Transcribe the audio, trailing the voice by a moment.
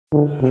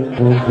Ring,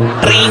 ring.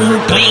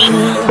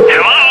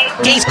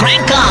 Hello? Jay's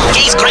Krank call.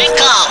 Jay's Krank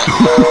call.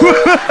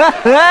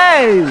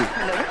 Hey!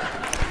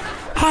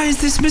 Hi,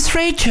 is this Miss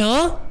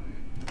Rachel?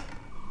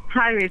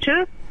 Hi,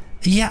 Rachel.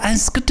 Yeah,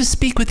 it's good to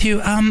speak with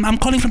you. I'm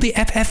calling from the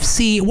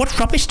FFC. What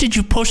rubbish did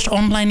you post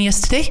online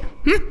yesterday?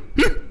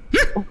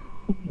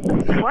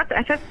 What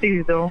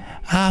FFC though?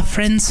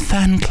 Friends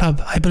Fan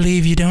Club. I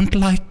believe you don't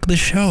like the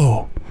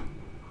show.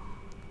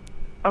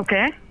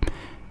 Okay.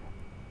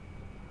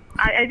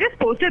 I just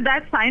posted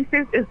that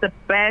Seinfeld is the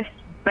best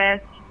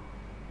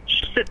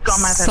sitcom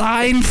I've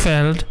ever seen.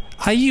 Seinfeld?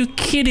 Are you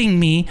kidding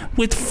me?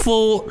 With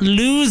 4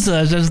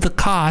 losers as the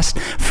cast,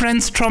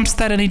 Friends trumps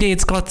that any day.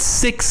 It's got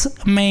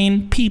 6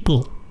 main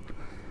people.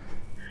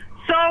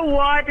 So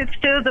what? It's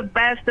still the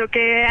best,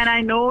 okay? And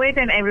I know it,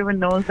 and everyone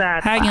knows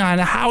that. Hang on,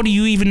 how do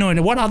you even know it?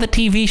 What other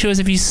TV shows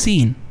have you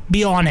seen?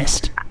 Be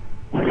honest.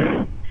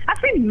 I've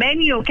seen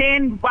many, okay?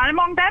 And one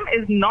among them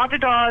is not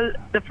at all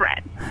the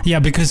Friends. Yeah,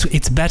 because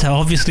it's better,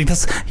 obviously.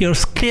 You're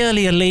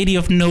clearly a lady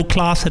of no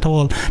class at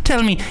all.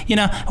 Tell me,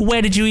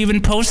 where did you even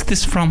post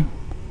this from?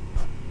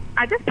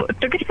 I just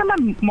took it from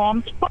my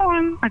mom's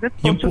phone. I just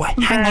posted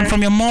it Hang on,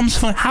 from your mom's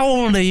phone? How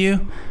old are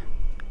you?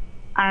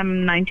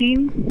 I'm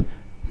 19.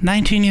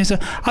 19 years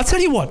old. I'll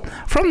tell you what,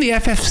 from the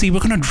FFC, we're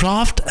going to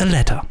draft a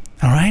letter,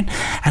 all right?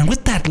 And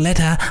with that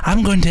letter,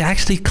 I'm going to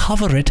actually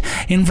cover it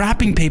in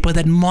wrapping paper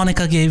that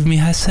Monica gave me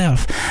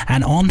herself.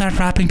 And on that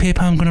wrapping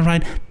paper, I'm going to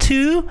write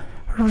to,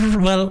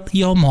 well,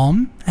 your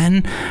mom.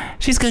 And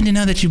she's going to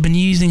know that you've been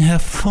using her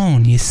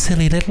phone, you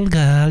silly little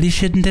girl. You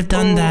shouldn't have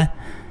done that.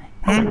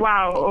 Oh,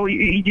 wow. Oh,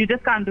 you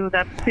just can't do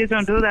that. Please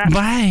don't do that.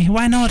 Why?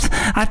 Why not?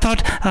 I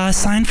thought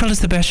Seinfeld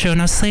is the best show.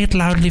 Now say it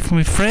loudly for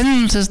me.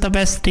 Friends is the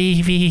best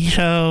TV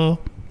show.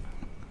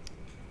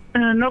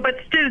 No, but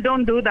still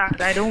don't do that.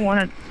 I don't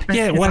want to.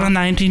 Yeah, well, a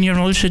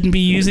 19-year-old shouldn't be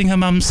using her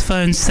mum's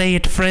phone. Say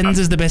it. Friends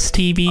is the best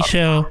TV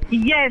show.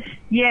 Yes.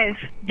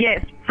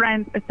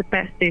 Friends is the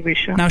best TV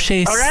show. Now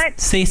say, all right?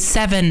 Say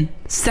 7.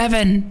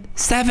 7.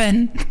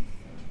 7.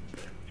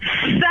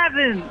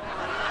 7.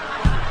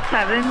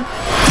 7.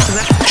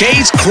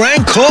 Jay's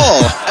Krank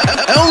call.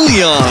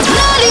 Only on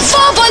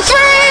 94.3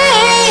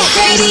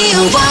 Radio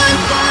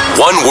 1.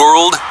 One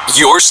world,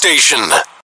 your station.